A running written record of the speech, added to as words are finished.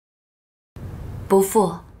伯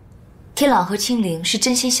父，天朗和青灵是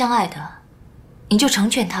真心相爱的，您就成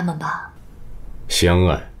全他们吧。相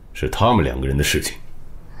爱是他们2个人的事情，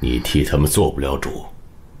你替他们做不了主。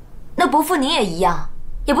那伯父您也一样，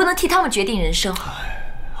也不能替他们决定人生。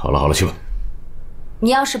好了好了，去吧。你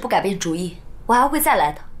要是不改变主意，我还会再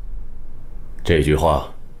来的。这句话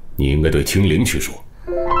你应该对青灵去说。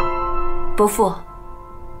伯父，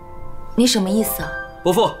你什么意思啊？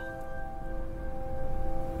伯父，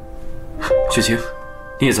雪晴，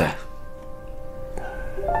你也在。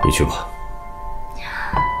你去吧。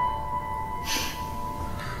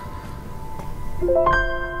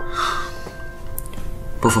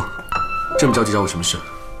伯父，这么着急找我什么事？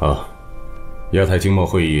啊，亚太经贸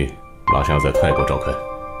会议马上要在泰国召开，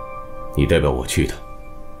你代表我去的。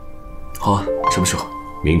好啊，什么时候？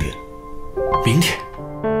明天。明天？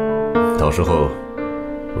到时候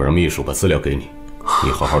我让秘书把资料给你，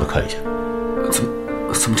你好好的看一下。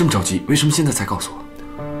怎么这么着急？为什么现在才告诉我？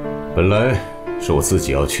本来是我自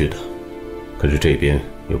己要去的，可是这边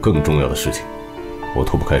有更重要的事情，我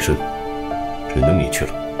脱不开身，只能你去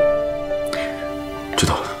了。知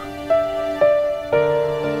道了。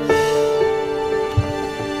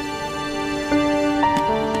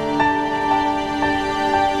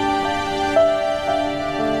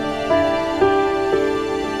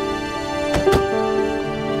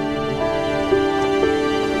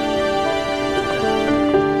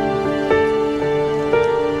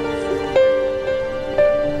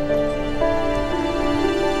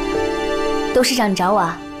董事长，你找我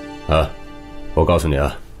啊？啊，我告诉你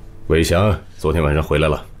啊，伟翔昨天晚上回来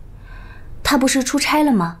了。他不是出差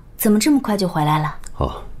了吗？怎么这么快就回来了？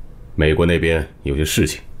哦，美国那边有些事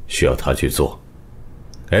情需要他去做。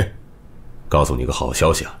哎，告诉你个好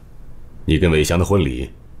消息啊，你跟伟翔的婚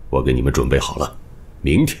礼我给你们准备好了，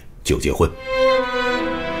明天就结婚。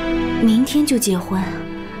明天就结婚？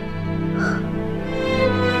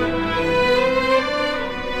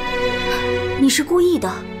你是故意的？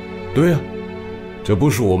对呀，这不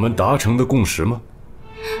是我们达成的共识吗？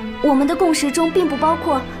我们的共识中并不包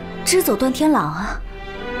括支走段天朗啊。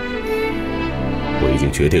我已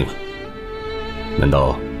经决定了，难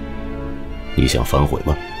道你想反悔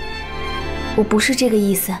吗？我不是这个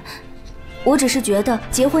意思，我只是觉得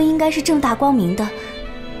结婚应该是正大光明的，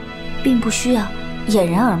并不需要掩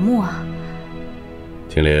人耳目啊。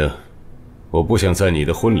青灵，我不想在你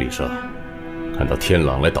的婚礼上看到天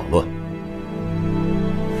朗来捣乱。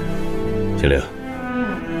青灵，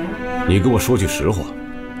你跟我说句实话，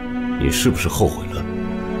你是不是后悔了？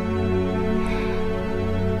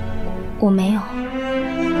我没有。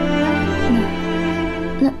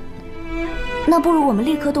那不如我们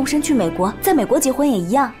立刻动身去美国，在美国结婚也一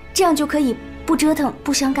样，这样就可以不折腾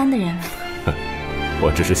不相干的人了。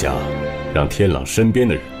我只是想让天朗身边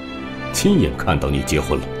的人亲眼看到你结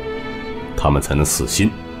婚了，他们才能死心，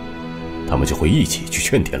他们就会一起去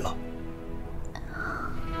劝天朗。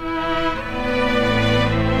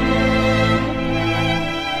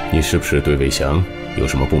你是不是对伟翔有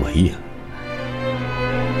什么不满意啊？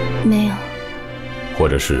没有。或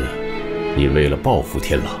者是你为了报复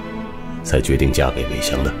天朗才决定嫁给伟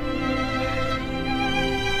翔的？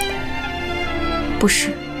不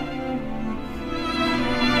是。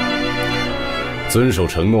遵守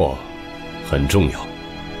承诺很重要，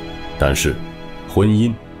但是婚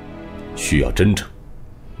姻需要真诚，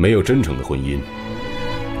没有真诚的婚姻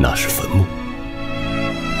那是坟墓。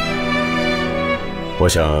我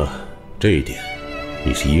想这一点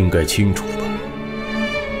你是应该清楚的吧。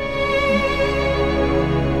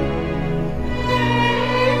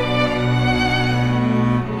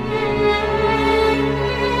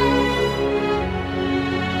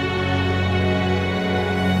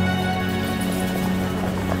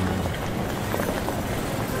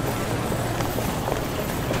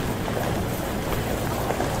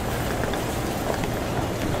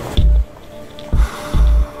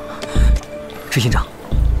执行长，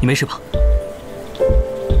你没事吧？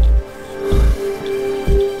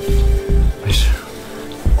没事。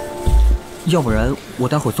要不然我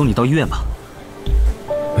待会儿送你到医院吧。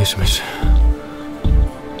没事没事，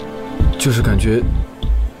就是感觉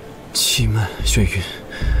气闷眩晕，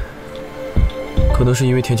可能是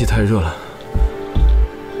因为天气太热了。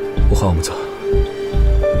我喊我们走。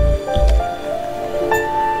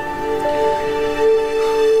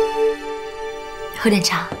喝点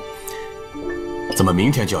茶。怎么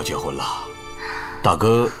明天就要结婚了？大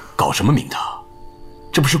哥搞什么名堂？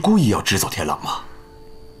这不是故意要支走天朗吗？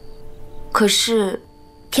可是，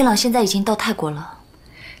天朗现在已经到泰国了。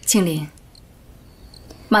青灵，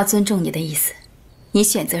妈尊重你的意思，你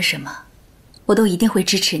选择什么，我都一定会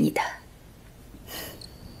支持你的。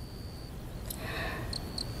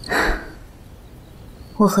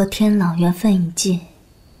我和天朗缘分已尽，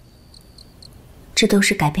这都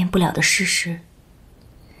是改变不了的事实。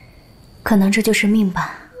可能这就是命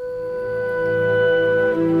吧。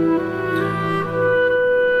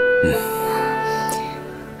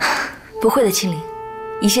不会的，青灵，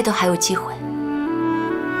一切都还有机会，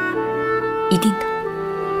一定的。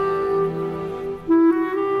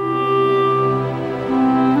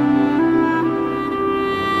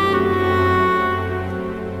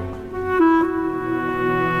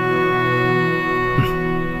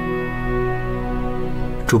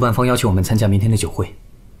主办方要求我们参加明天的酒会。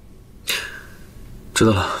知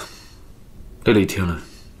道了，累了一天了，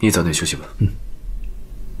你也早点休息吧。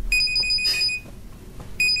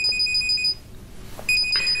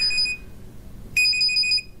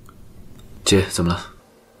姐，怎么了？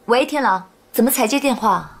喂，天狼，怎么才接电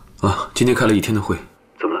话？啊，今天开了一天的会，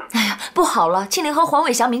怎么了？哎呀，不好了，庆龄和黄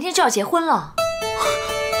伟翔明天就要结婚了。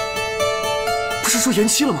不是说延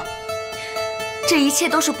期了吗？这一切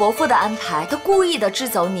都是伯父的安排，他故意的支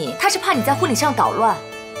走你，他是怕你在婚礼上捣乱。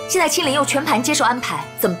现在庆龄又全盘接受安排，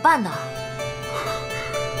怎么办呢？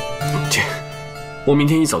姐，我明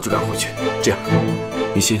天一早就赶回去，这样，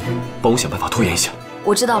你先帮我想办法拖延一下。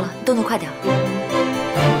我知道了，你动作快点。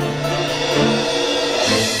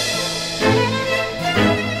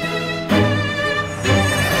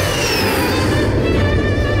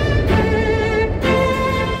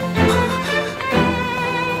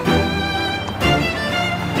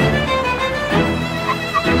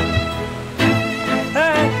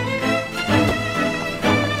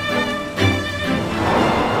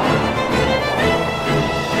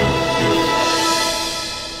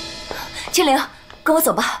庆龄，跟我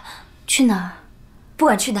走吧。去哪儿？不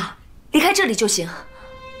管去哪儿，离开这里就行。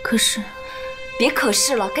可是，别可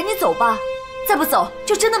是了，赶紧走吧。再不走，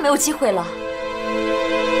就真的没有机会了。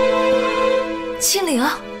庆龄，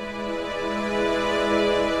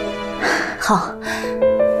好，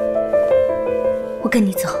我跟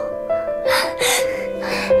你走。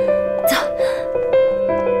走。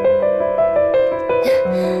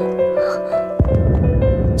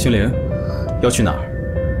青灵，要去哪儿？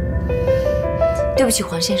对不起，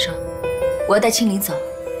黄先生，我要带庆龄走。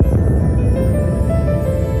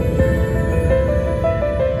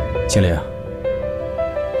青灵，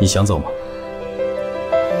你想走吗？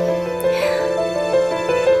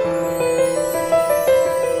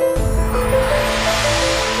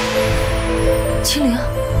青灵，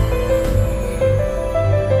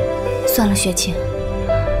算了，雪晴，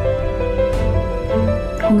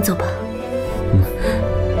我们走吧。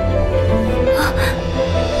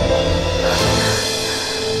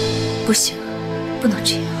不行，不能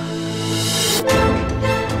这样。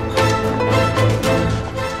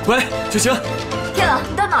喂，雪晴，天朗，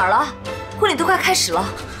你到哪儿了？婚礼都快开始了。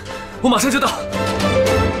我马上就到。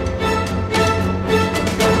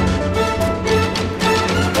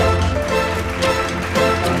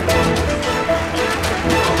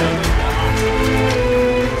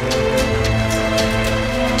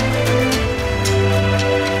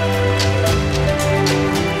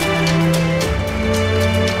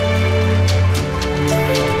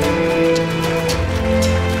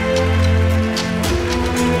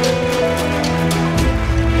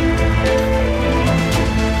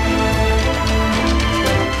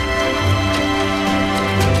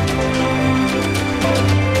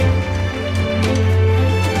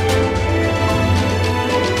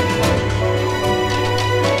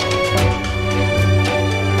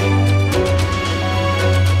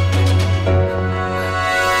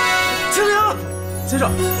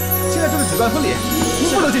办婚礼，您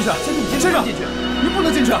不能进去。先生，您不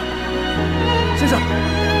能进去。先生，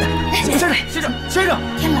先生，天狼，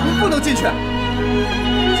您不能进去。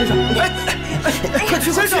先生，快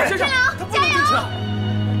去！先生，他不能进去。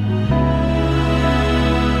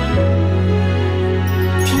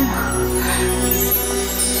天狼，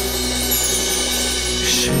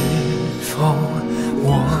是否我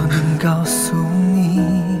能告诉你，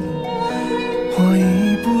我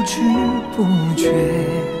已不知不觉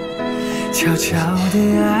悄悄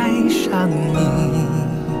地爱上你。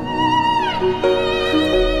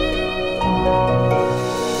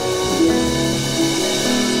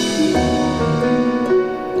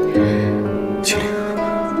青灵，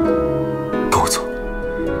跟我走，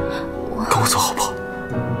跟我走好不好？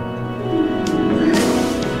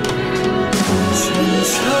虔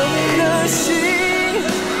诚的心，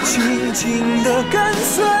紧紧地跟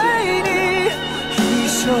随你一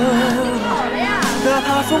生。哪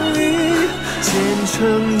怕风雨，虔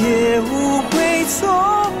诚也无悔从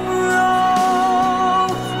容。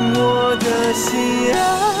我的心爱，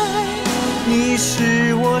你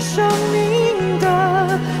是我生命的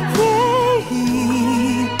唯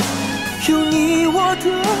一。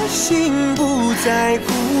心不再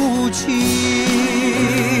哭泣，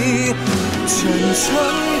真诚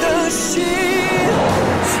的心，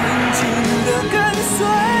静静地跟随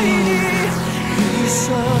你，一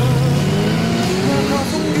生哪怕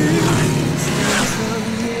风雨千程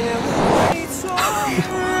也无畏从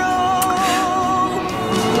容。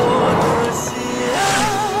我的心爱，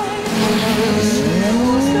是多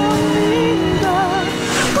少明白，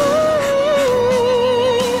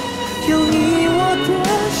有你我的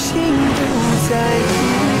心不再孤寂。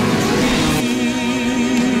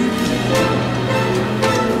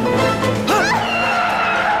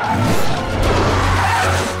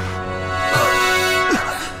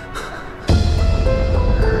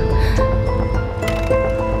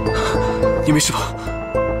你没事吧？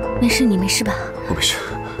没事，你没事吧？我没事。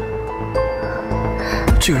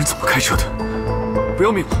这个人怎么开车的？不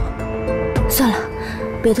要命了？算了，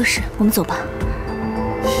别的事，我们走吧。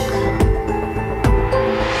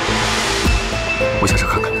我下车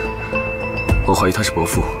看看。我怀疑他是伯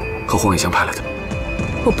父和黄伟翔派来的。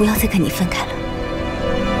我不要再跟你分开了。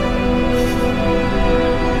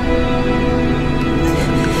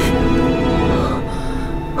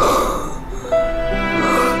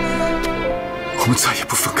我们再也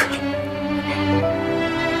不分开了。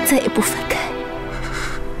再也不分开。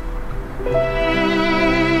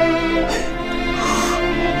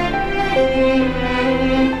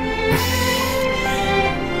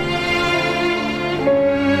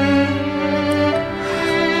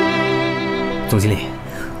总经理，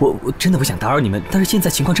我真的不想打扰你们，但是现在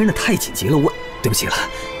情况真的太紧急了，对不起了。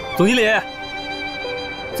总经理，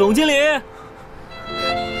总经理。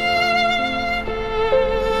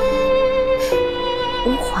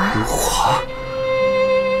吴华，吴华，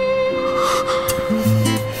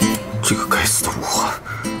这个该死的吴华，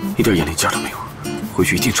一点眼力劲都没有，回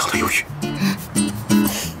去一定找他忧郁。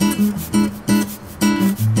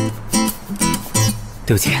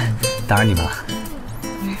对不起，打扰你们了。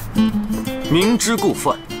明知故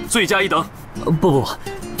犯，罪加一等。不，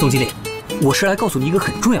总经理，我是来告诉你一个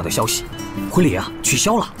很重要的消息，婚礼啊取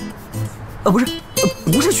消了。不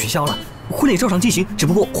是取消了，婚礼照常进行，只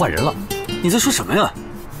不过换人了。你在说什么呀？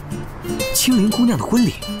青灵姑娘的婚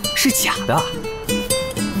礼是假的。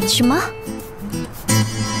什么？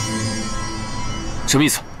什么意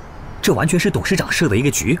思？这完全是董事长设的一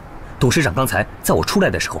个局。董事长刚才在我出来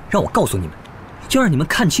的时候，让我告诉你们，要让你们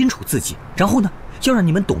看清楚自己，然后呢，要让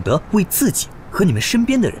你们懂得为自己和你们身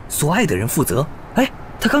边的人、所爱的人负责。哎，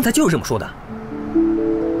他刚才就是这么说的。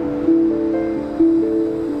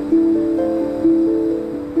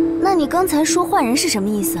那你刚才说换人是什么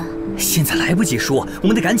意思啊？现在来不及说，我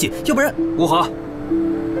们得赶紧，要不然……吴华，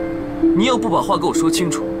你要不把话跟我说清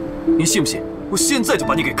楚，你信不信我现在就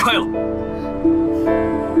把你给开了？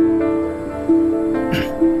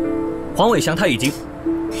黄伟翔他已经……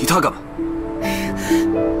提他干嘛？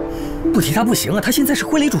不提他不行啊，他现在是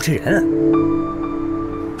婚礼主持人。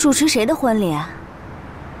主持谁的婚礼啊？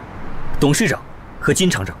董事长和金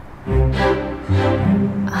厂长。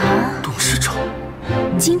啊？董事长？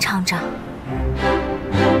金厂长？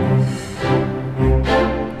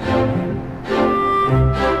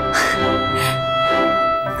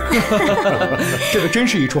这个真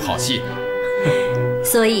是一出好戏。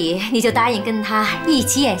所以你就答应跟他一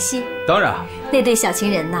起演戏？当然。那对小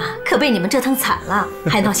情人呐，可被你们折腾惨了，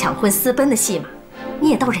还闹抢婚私奔的戏码，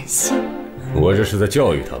你也倒忍心。我这是在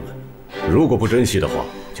教育他们，如果不珍惜的话，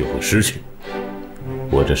就会失去。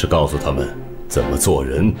我这是告诉他们怎么做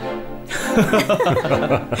人。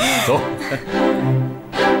走。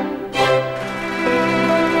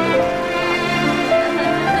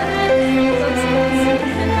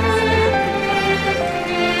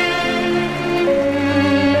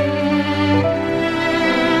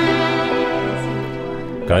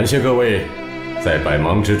感谢各位在百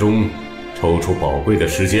忙之中抽出宝贵的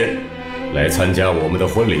时间来参加我们的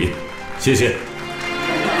婚礼，谢谢。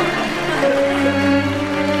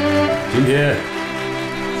今天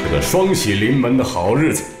是个双喜临门的好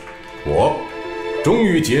日子，我终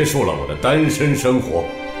于结束了我的单身生活。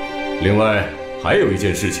另外还有一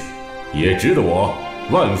件事情也值得我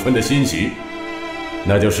万分的欣喜，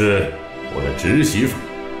那就是我的侄媳妇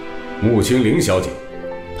穆清岚小姐，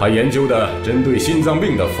她研究的针对心脏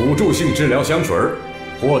病的辅助性治疗香水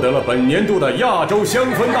获得了本年度的亚洲香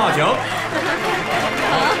氛大奖。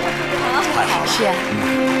是啊。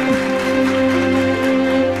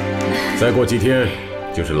再过几天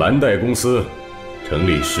就是蓝带公司成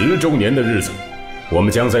立10周年的日子，我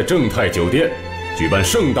们将在正泰酒店举办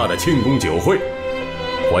盛大的庆功酒会，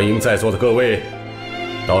欢迎在座的各位，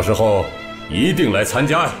到时候一定来参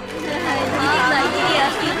加呀！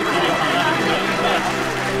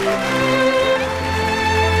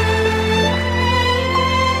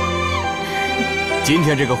今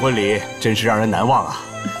天这个婚礼真是让人难忘啊！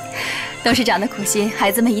董事长的苦心，孩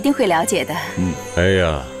子们一定会了解的。哎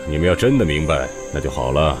呀，你们要真的明白，那就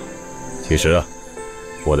好了。其实啊，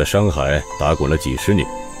我在商海打滚了几十年，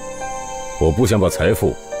我不想把财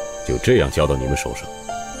富就这样交到你们手上。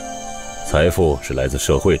财富是来自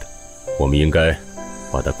社会的，我们应该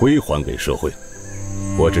把它归还给社会。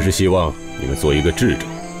我只是希望你们做一个智者，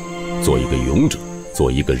做一个勇者，做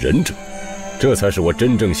一个仁者，这才是我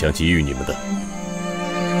真正想给予你们的。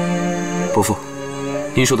伯父，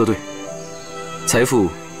您说的对，财富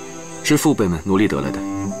是父辈们努力得来的，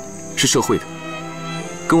是社会的，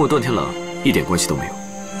跟我段天朗一点关系都没有。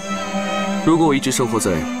如果我一直生活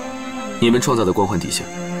在你们创造的光环底下，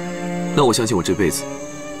那我相信我这辈子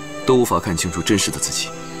都无法看清楚真实的自己。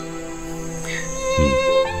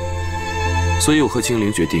所以我和青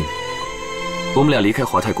灵决定，我们俩离开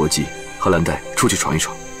华泰国际和蓝带，出去闯一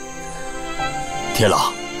闯。天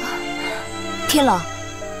朗，天朗，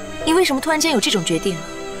你为什么突然间有这种决定？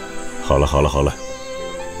好了，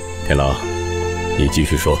天朗，你继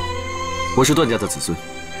续说。我是段家的子孙，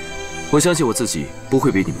我相信我自己不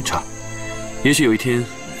会比你们差。也许有一天，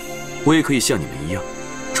我也可以像你们一样，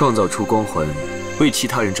创造出光环，为其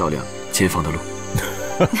他人照亮前方的路。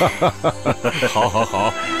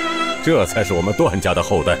好，这才是我们段家的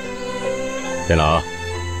后代。天朗，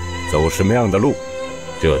走什么样的路，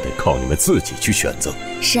这得靠你们自己去选择。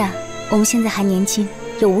是啊，我们现在还年轻，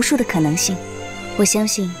有无数的可能性。我相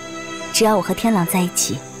信，只要我和天朗在一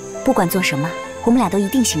起，不管做什么，我们俩都一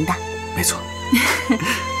定行的。没错。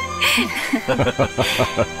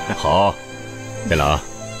好，天朗，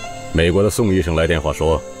美国的宋医生来电话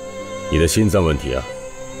说，你的心脏问题啊，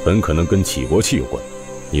很可能跟起搏器有关，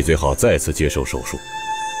你最好再次接受手术。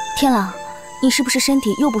天朗，你是不是身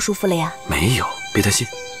体又不舒服了呀？没有，别担心。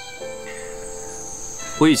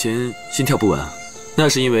我以前心跳不稳，那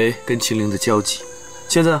是因为跟秦陵的交集。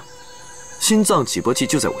现在，心脏起搏器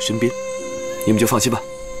就在我身边，你们就放心吧。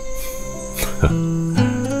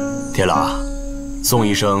天朗，宋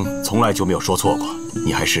医生从来就没有说错过，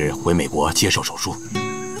你还是回美国接受手术，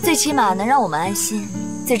最起码能让我们安心，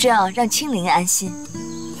最重要让青灵安心。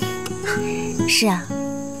是啊，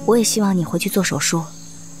我也希望你回去做手术，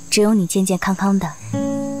只有你健健康康的，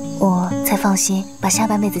我才放心把下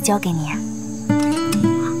半辈子交给你啊。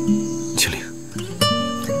青灵，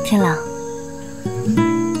天朗，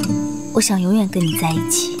我想永远跟你在一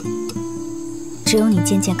起，只有你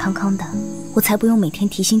健健康康的，我才不用每天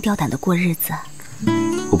提心吊胆的过日子。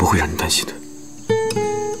我不会让你担心的，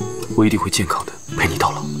我一定会健康的陪你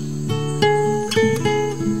到老。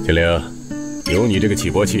青灵，有你这个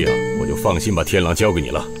起搏器啊，我就放心把天朗交给你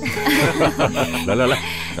了。来，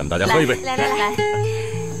咱们大家喝一杯。来，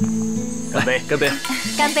干杯！干杯！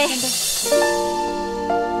干杯！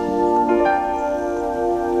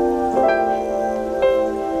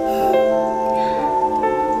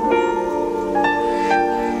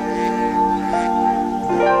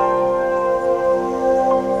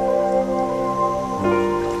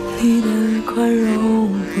你的宽容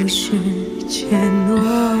不是怯懦，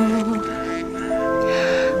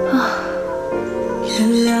原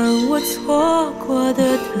谅我错过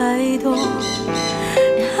的太多，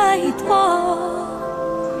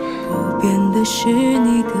不变的是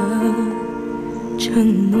你的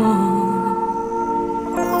承诺。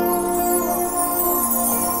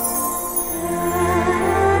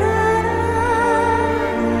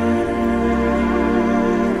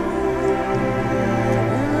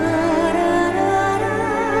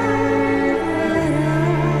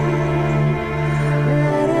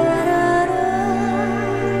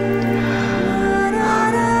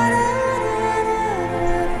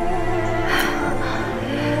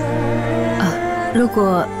如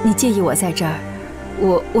果你介意我在这儿，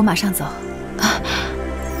我马上走。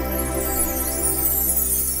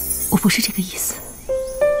我不是这个意思。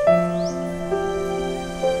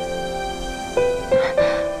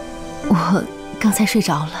我刚才睡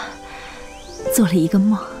着了，做了一个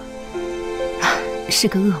梦，是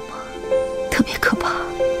个噩梦，特别可怕。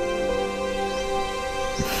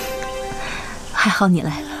还好你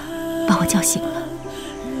来了，把我叫醒了，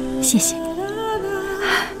谢谢你。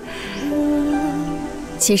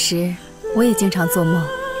其实我也经常做梦，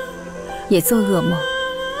也做噩梦。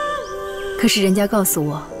可是人家告诉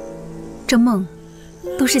我，这梦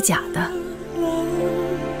都是假的，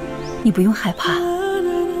你不用害怕。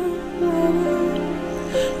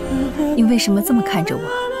你为什么这么看着我？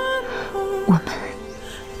我们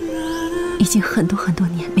已经很多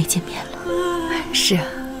年没见面了。是啊，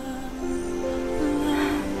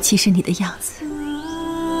其实你的样子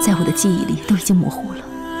在我的记忆里都已经模糊了。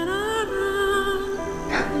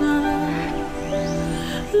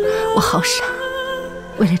我好傻，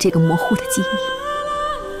为了这个模糊的记忆，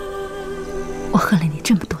我恨了你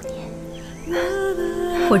这么多年。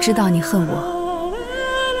我知道你恨我，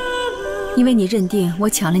因为你认定我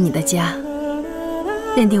抢了你的家，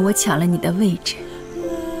认定我抢了你的位置。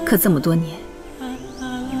可这么多年，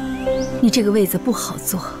你这个位子不好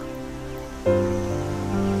做。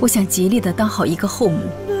我想极力地当好一个后母，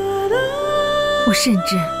我甚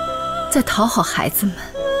至在讨好孩子们，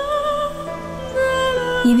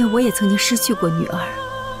因为我也曾经失去过女儿。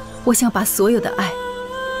我想把所有的爱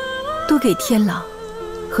都给天朗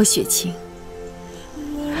和雪晴。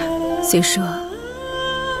虽说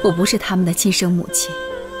我不是他们的亲生母亲，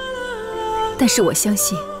但是我相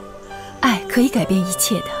信爱可以改变一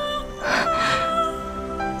切的。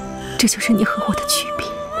这就是你和我的区别。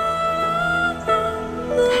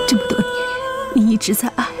这么多年，你一直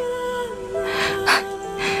在爱，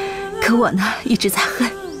可我呢，一直在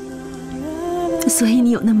恨。所以你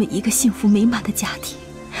有那么一个幸福美满的家庭，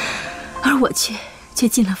而我却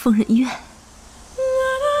进了疯人院。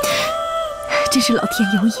真是老天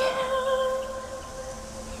有眼。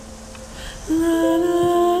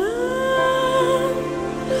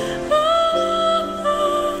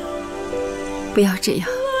不要这样，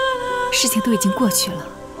事情都已经过去了，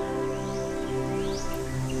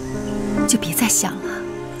就别再想了。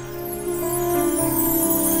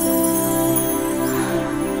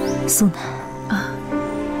苏南啊，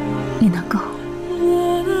你能够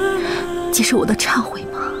接受我的忏悔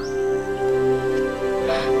吗？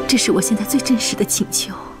这是我现在最真实的请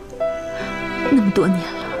求。那么多年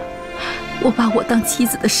了，我把我当妻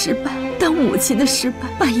子的失败，当母亲的失败，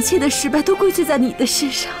把一切的失败都归罪在你的身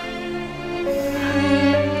上。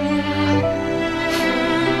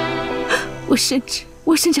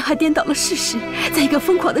我甚至还颠倒了事实，在一个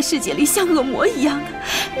疯狂的世界里，像恶魔一样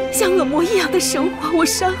的生活。我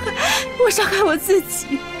伤害我自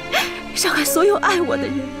己，伤害所有爱我的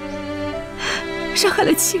人，伤害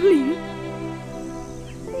了青灵。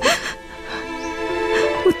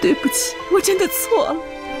我对不起，我真的错了，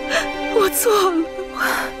我错了。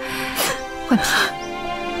焕平，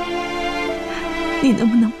你能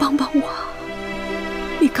不能帮帮我？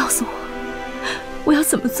你告诉我，我要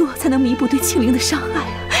怎么做才能弥补对庆龄的伤害啊？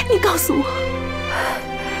你告诉我。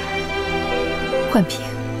焕平，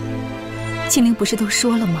庆龄不是都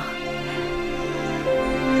说了吗？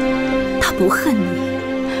他不恨你，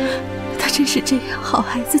他真是这样，好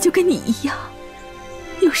孩子，就跟你一样，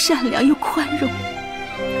又善良又宽容。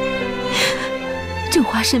振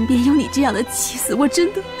华身边有你这样的妻子，我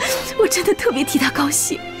真的特别替他高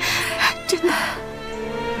兴，真的。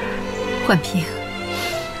焕平，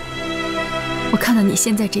我看到你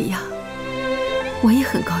现在这样，我也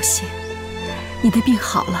很高兴。你的病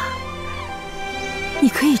好了，你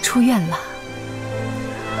可以出院了。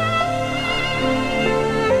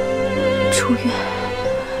出院？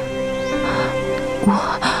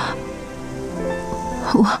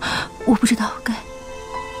我不知道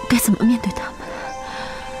该怎么面对他们。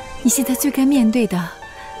你现在最该面对的，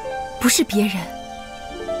不是别人，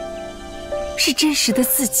是真实的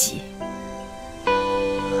自己。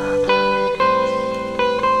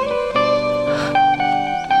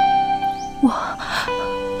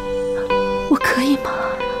我可以吗？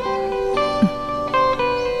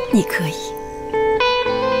你可以。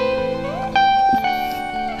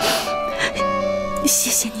谢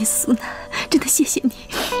谢你，苏南，真的谢谢你。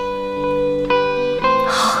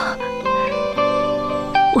好，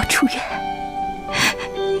我出院。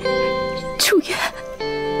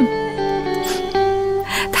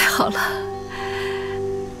太好了。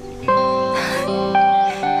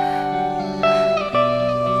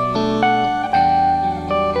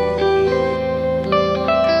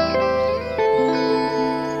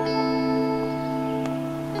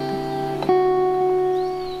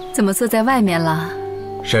怎么坐在外面了？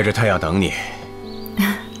晒着太阳等你。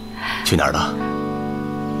去哪儿了？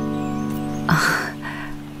啊，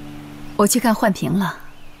我去看焕平了。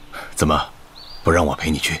怎么，不让我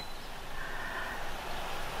陪你去？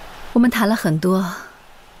我们谈了很多，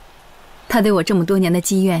他对我这么多年的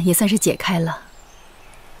积怨也算是解开了。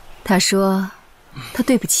他说，他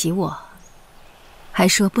对不起我，还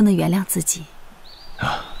说不能原谅自己。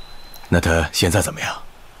啊，那他现在怎么样？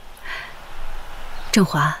振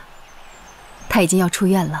华，他已经要出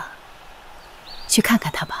院了，去看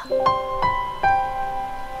看他吧。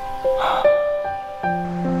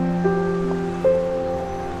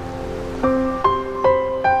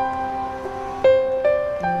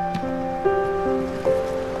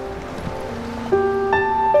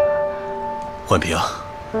焕平，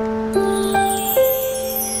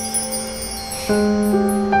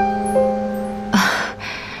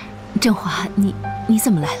振华，你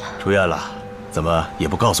怎么来了？出院了，怎么也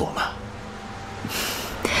不告诉我们？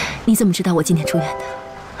你怎么知道我今天出院的？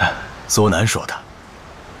苏南说的。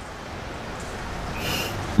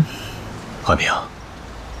焕平，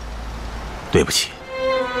对不起，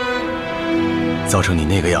造成你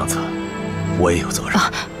那个样子，我也有责任。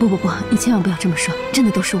啊，不，你千万不要这么说，真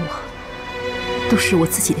的都是我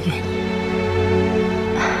自己的原因。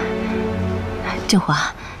振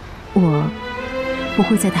华，我不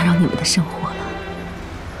会再打扰你们的生活了。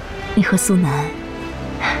你和苏南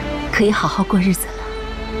可以好好过日子了。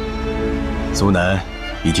苏南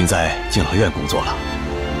已经在敬和院工作了。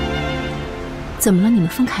怎么了？你们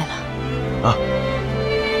分开了？啊，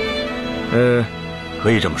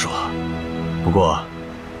可以这么说，不过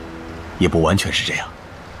也不完全是这样。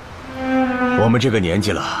我们这个年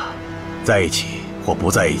纪了，在一起或不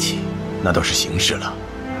在一起，那都是形式了。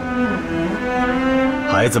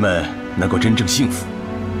孩子们能够真正幸福，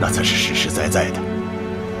那才是实实在在的。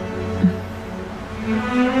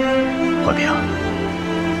焕平，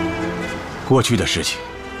过去的事情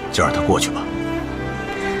就让它过去吧。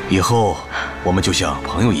以后我们就像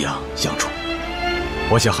朋友一样相处。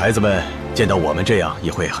我想孩子们见到我们这样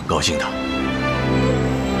也会很高兴的。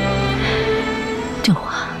振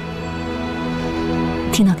华，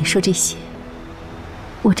听到你说这些，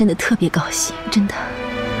我真的特别高兴，真的。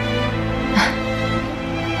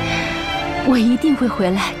我一定会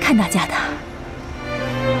回来看大家的。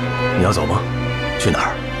你要走吗？去哪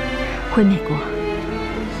儿？回美国。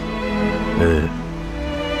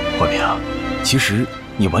焕平，其实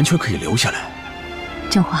你完全可以留下来。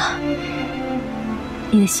振华，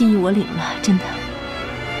你的心意我领了，真的，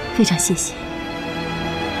非常谢谢。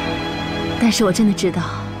但是我真的知道，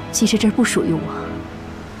其实这儿不属于我，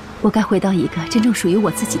我该回到一个真正属于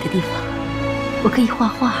我自己的地方。我可以画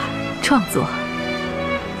画、创作。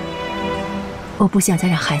我不想再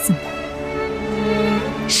让孩子们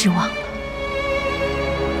失望了。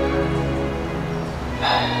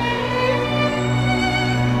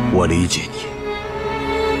我理解你，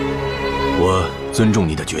我尊重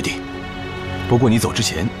你的决定。不过你走之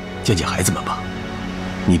前见见孩子们吧，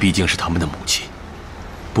你毕竟是他们的母亲，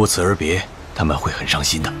不辞而别，他们会很伤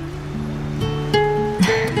心的。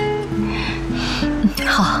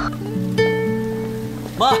好。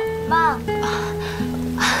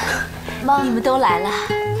妈，你们都来了，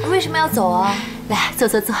为什么要走啊？来，坐。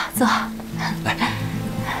来，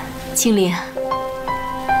清灵。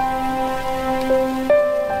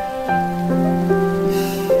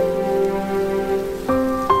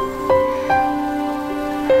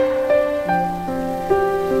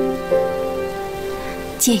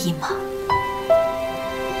介意吗？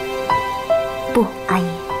不，阿姨。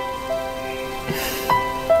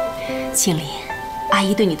清灵，阿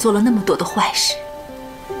姨对你做了那么多的坏事，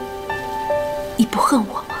你不恨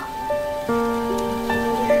我吗？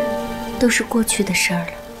都是过去的事儿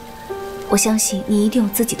了，我相信你一定有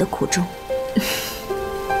自己的苦衷。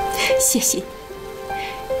谢谢你，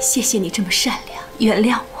谢谢你这么善良，原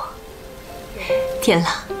谅我。天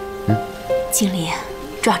朗，金莲，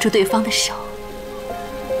抓住对方的手，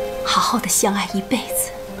好好的相爱一辈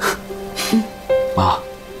子。妈，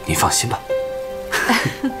你放心吧。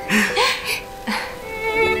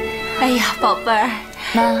哎呀，宝贝儿，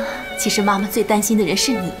妈，其实妈妈最担心的人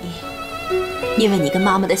是你，因为你跟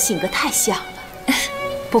妈妈的性格太像了。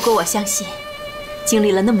不过我相信，经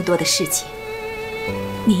历了那么多的事情，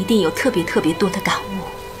你一定有特别多的感悟。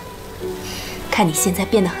看你现在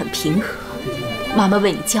变得很平和，妈妈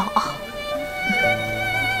为你骄傲。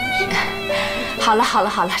好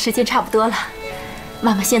了，时间差不多了，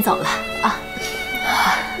妈妈先走了啊。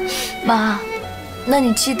妈，那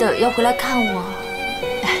你记得要回来看我。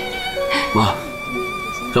妈，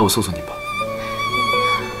让我送送你吧。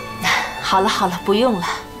好了，不用了，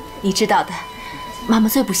你知道的，妈妈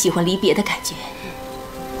最不喜欢离别的感觉。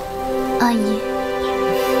阿姨，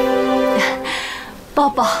抱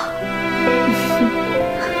抱。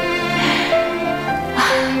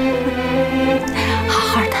好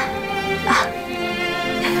好的啊，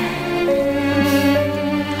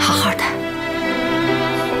好好的，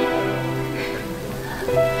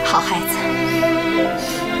好孩子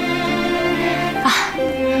啊。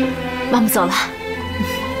妈妈走了。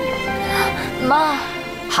妈，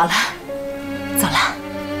好了，走了，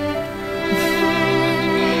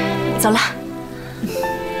走了。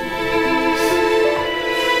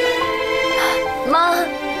妈，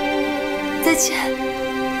再见。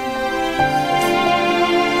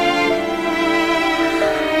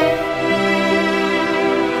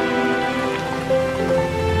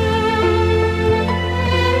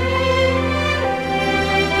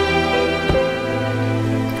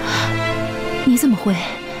你怎么会？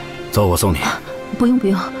走，我送你。不用，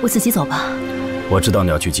我自己走吧。我知道你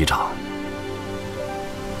要去机场，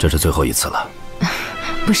这是最后一次了。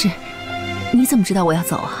不是，你怎么知道我要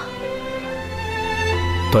走啊？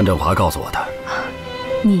段振华告诉我的。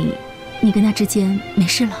你跟他之间没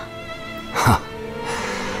事了？哈，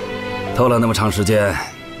斗了那么长时间，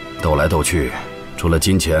斗来斗去，除了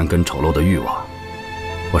金钱跟丑陋的欲望，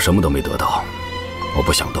我什么都没得到。我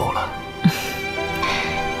不想斗了。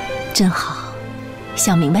真好，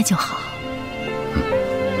想明白就好。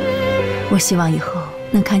我希望以后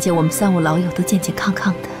能看见我们3、5老友都健健康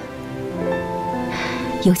康的，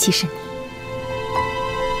尤其是你。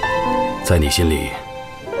在你心里，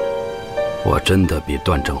我真的比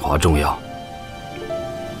段振华重要？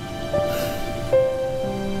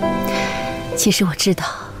其实我知道，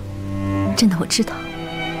真的我知道，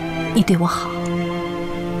你对我好。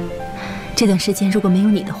这段时间如果没有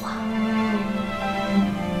你的话，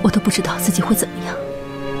我都不知道自己会怎么样。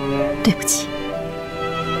对不起。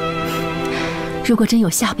如果真有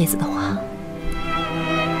下辈子的话，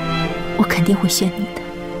我肯定会选你的，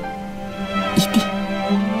一定。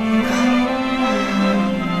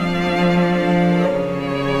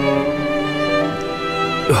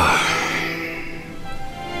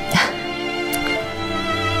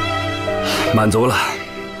满足了，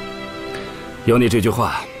有你这句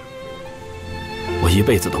话，我一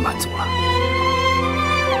辈子都满足了。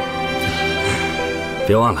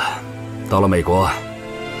别忘了，到了美国，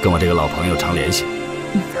跟我这个老朋友常联系。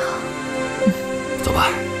好。走吧。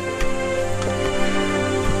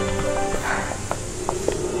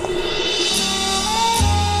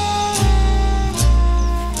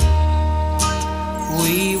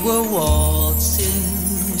We were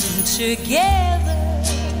waltzing together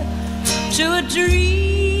to a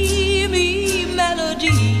dreamy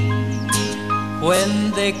melody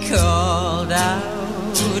when they called out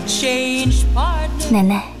change partners 奶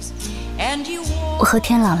奶， and you 我和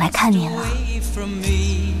天朗来看您了。 away from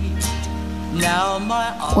me. Now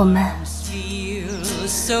my 我们 arms feel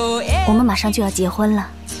so 马上就要结婚了，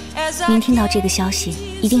 as 您 I 听到这个消息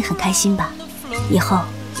一定很开心吧？以后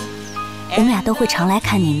我们俩都会常来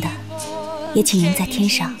看您的，也请您在天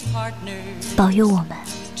上保佑我们，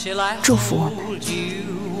祝福我们。 hold you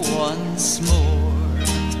once more.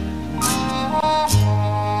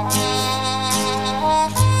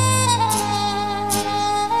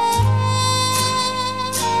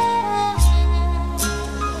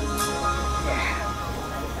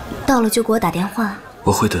 到了就给我打电话。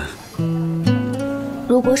我会的。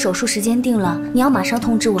如果手术时间定了，你要马上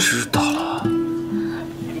通知我。知道了。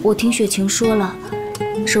我听雪晴说了，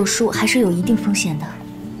手术还是有一定风险的。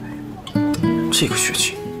这个雪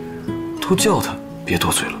晴，都叫他别多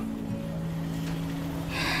嘴了。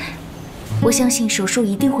我相信手术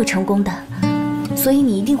一定会成功的，所以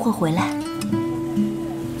你一定会回来。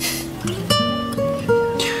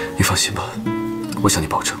你放心吧，我向你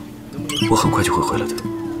保证，我很快就会回来的，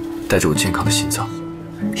带着我健康的心脏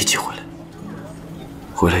一起回来。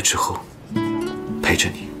回来之后，陪着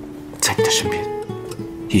你，在你的身边，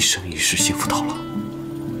一生一世幸福到老。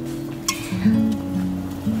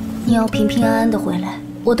你要平平安安的回来，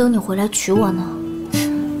我等你回来娶我呢。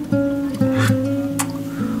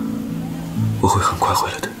我会很快回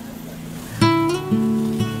来的。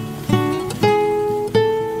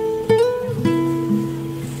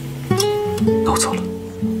那我走了。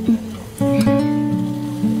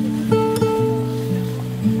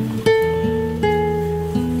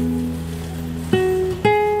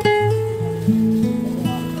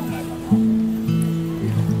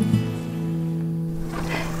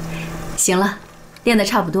行了，练得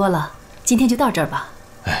差不多了，今天就到这儿吧。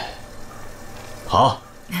好，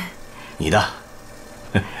你的。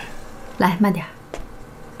来，慢点，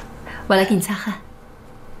我来给你擦汗。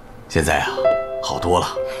现在啊，好多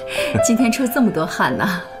了。今天出这么多汗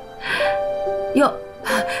呢。哟，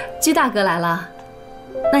居大哥来了，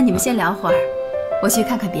那你们先聊会儿，我去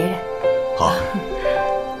看看别人。好。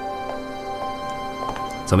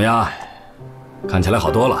怎么样？看起来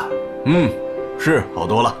好多了。是好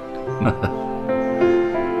多了。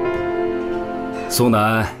苏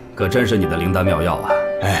南可真是你的灵丹妙药啊！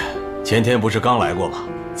哎，前天不是刚来过吗？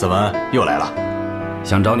怎么又来了？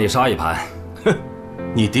想找你杀一盘。哼，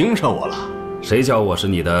你盯上我了？谁叫我是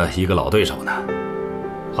你的一个老对手呢？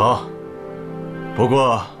好，不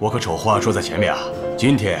过我可丑话说在前面啊，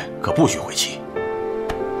今天可不许回棋。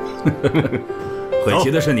回棋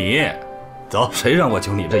的是你。走，谁让我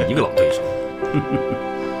就你这一个老对手？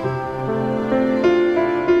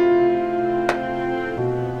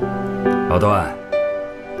老段，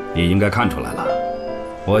你应该看出来了，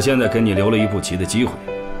我现在给你留了一步棋的机会。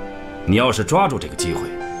你要是抓住这个机会，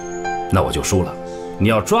那我就输了；你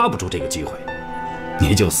要抓不住这个机会，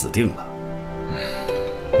你就死定了。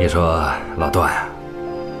你说老段呀，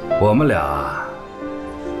我们俩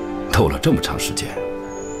斗了这么长时间，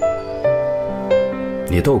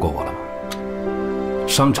你斗过我了吗？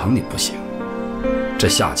商场你不行，这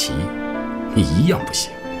下棋你一样不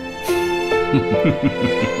行。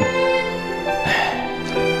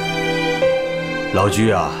老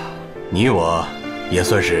居啊，你我也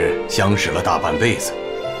算是相识了大半辈子，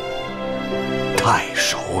太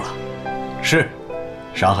熟了。是，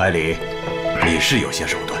商海里你是有些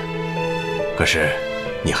手段，可是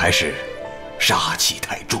你还是杀气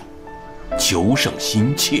太重，求胜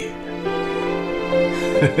心切。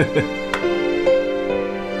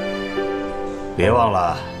别忘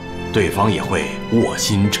了，对方也会卧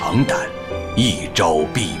薪尝胆，一招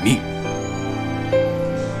毙命。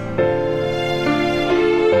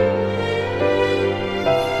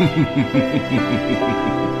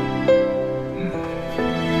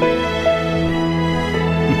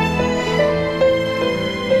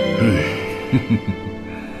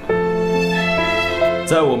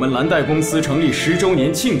在我们蓝带公司成立10周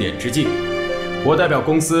年庆典之际，我代表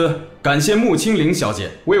公司感谢穆清岚小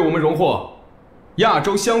姐为我们荣获亚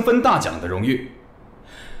洲香氛大奖的荣誉。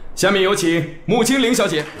下面有请穆清岚小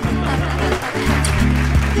姐。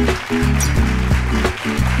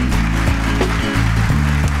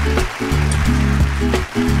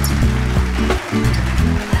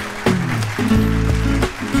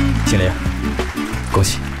清岚，恭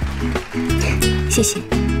喜！谢谢。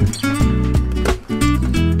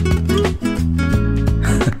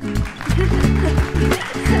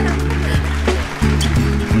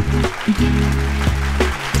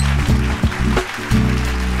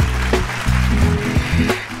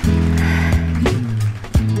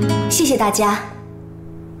谢谢大家。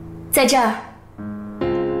在这儿，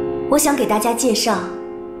我想给大家介绍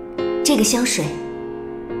这个香水。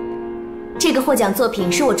这个获奖作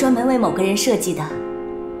品是我专门为某个人设计的。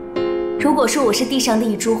如果说我是地上的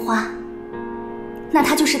一株花，那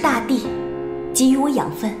它就是大地，给予我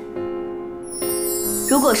养分；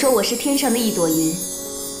如果说我是天上的一朵云，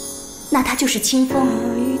那它就是清风，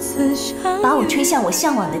把我吹向我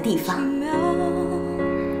向往的地方。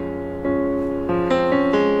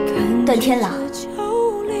段天朗，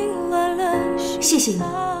谢谢你，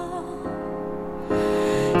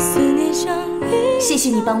谢谢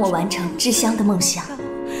你帮我完成志香的梦想。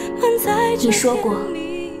你说过，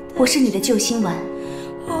我是你的救心丸。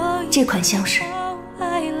这款香水，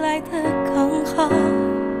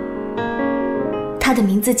它的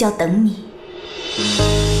名字叫等你。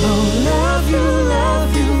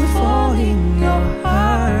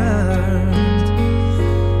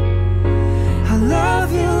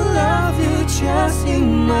Just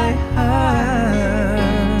in my heart，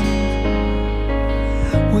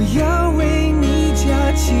 我要为你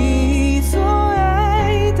架起做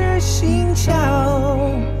爱的心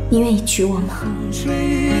桥。你愿意娶我吗？吹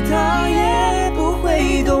雨它也不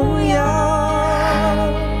会动摇。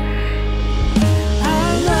I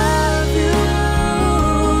love you,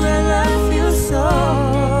 I love you so。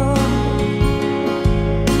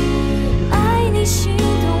 爱你心动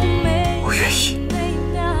没？我愿意。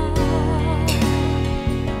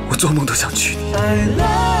我做梦都想娶你。I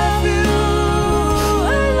love you, I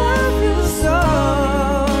love you so。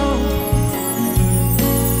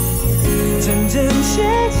 真真切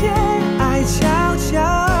切，爱悄悄，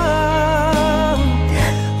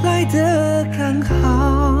来得刚好。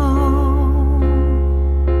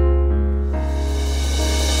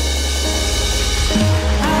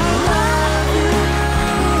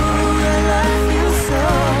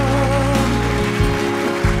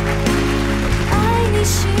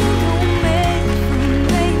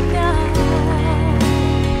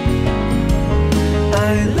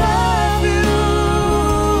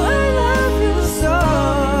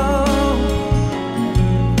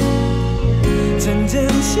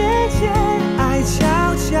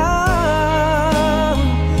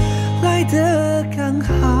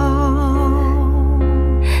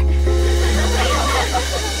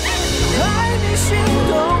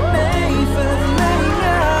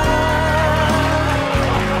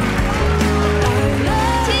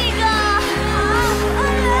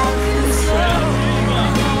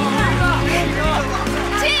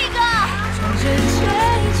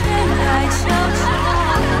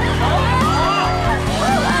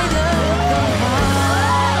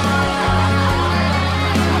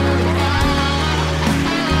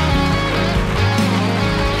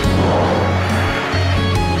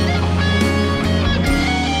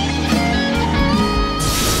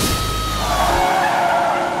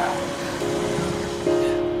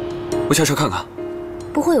我下车看看。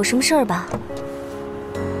不会有什么事儿吧？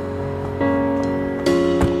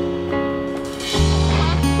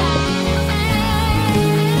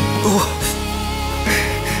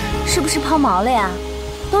是抛锚了呀？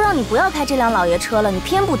都让你不要开这辆老爷车了，你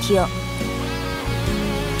偏不听。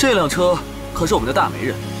这辆车可是我们的大媒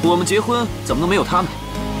人，我们结婚怎么能没有他呢？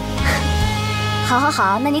好，好，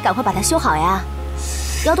好，那你赶快把它修好呀。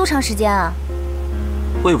要多长时间啊？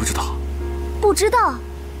我也不知道。不知道？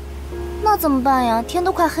那怎么办呀？天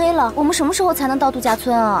都快黑了，我们什么时候才能到度假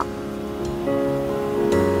村啊？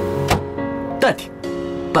淡定，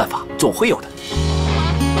办法总会有的。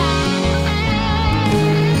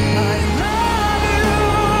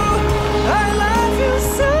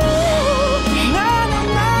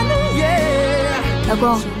老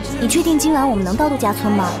公，你确定今晚我们能到度假村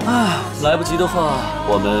吗？啊，来不及的话，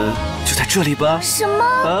我们就在这里吧。什么？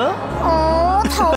啊？哦，讨